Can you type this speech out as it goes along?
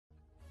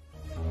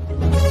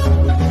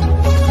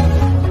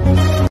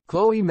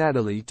Chloe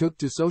Madeley took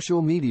to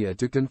social media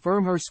to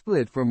confirm her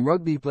split from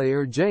rugby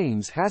player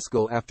James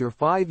Haskell after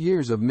 5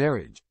 years of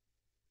marriage.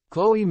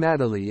 Chloe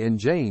Madeley and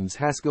James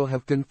Haskell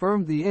have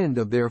confirmed the end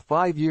of their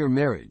 5-year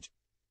marriage.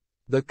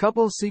 The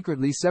couple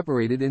secretly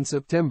separated in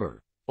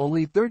September,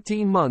 only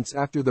 13 months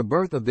after the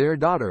birth of their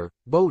daughter,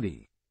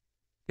 Bodhi.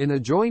 In a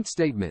joint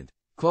statement,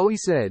 Chloe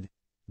said,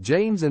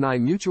 "James and I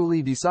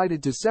mutually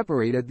decided to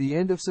separate at the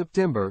end of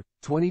September,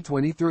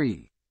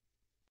 2023.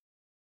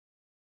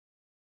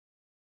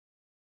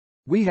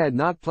 We had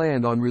not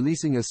planned on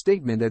releasing a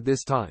statement at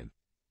this time.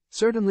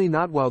 Certainly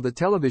not while the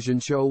television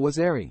show was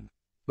airing.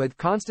 But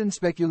constant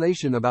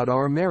speculation about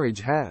our marriage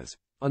has,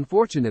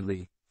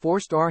 unfortunately,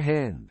 forced our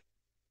hand.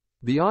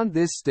 Beyond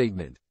this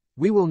statement,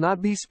 we will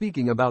not be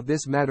speaking about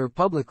this matter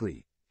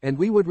publicly, and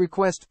we would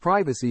request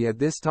privacy at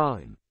this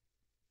time.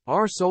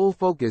 Our sole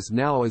focus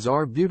now is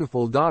our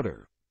beautiful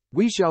daughter.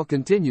 We shall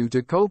continue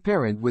to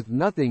co-parent with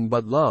nothing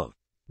but love."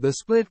 The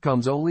split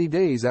comes only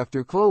days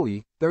after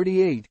Chloe,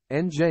 38,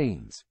 and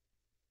James,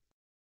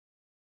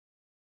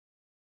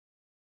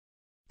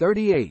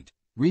 38,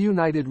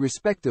 reunited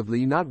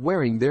respectively, not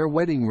wearing their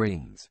wedding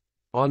rings.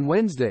 On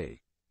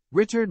Wednesday,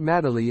 Richard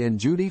Madeley and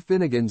Judy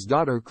Finnegan's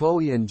daughter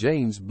Chloe and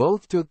James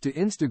both took to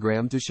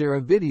Instagram to share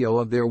a video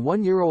of their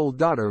 1-year-old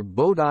daughter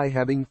Bodhi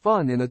having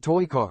fun in a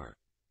toy car.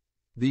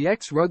 The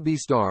ex-rugby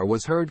star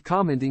was heard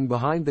commenting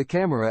behind the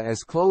camera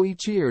as Chloe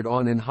cheered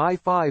on and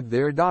high-fived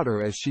their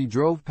daughter as she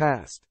drove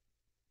past.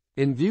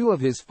 In view of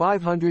his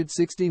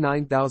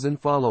 569,000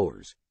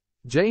 followers,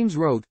 James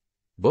wrote,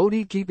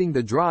 "Bodhi keeping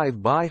the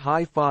drive-by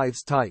high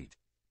fives tight."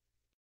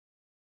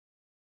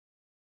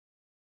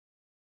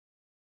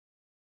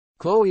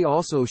 Chloe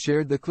also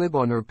shared the clip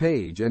on her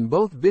page, and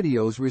both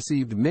videos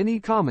received many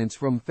comments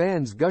from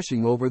fans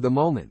gushing over the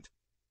moment.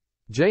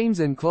 James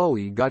and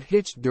Chloe got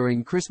hitched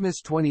during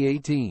Christmas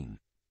 2018.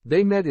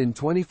 They met in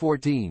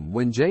 2014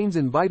 when James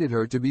invited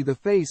her to be the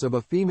face of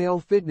a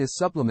female fitness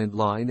supplement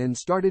line and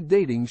started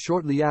dating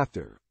shortly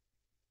after.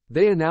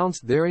 They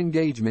announced their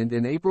engagement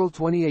in April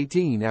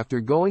 2018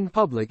 after going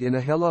public in a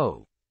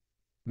Hello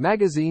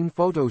magazine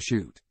photo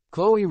shoot.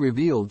 Chloe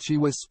revealed she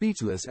was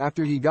speechless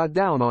after he got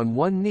down on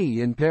one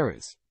knee in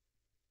Paris.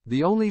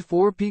 The only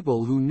 4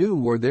 people who knew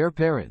were their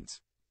parents.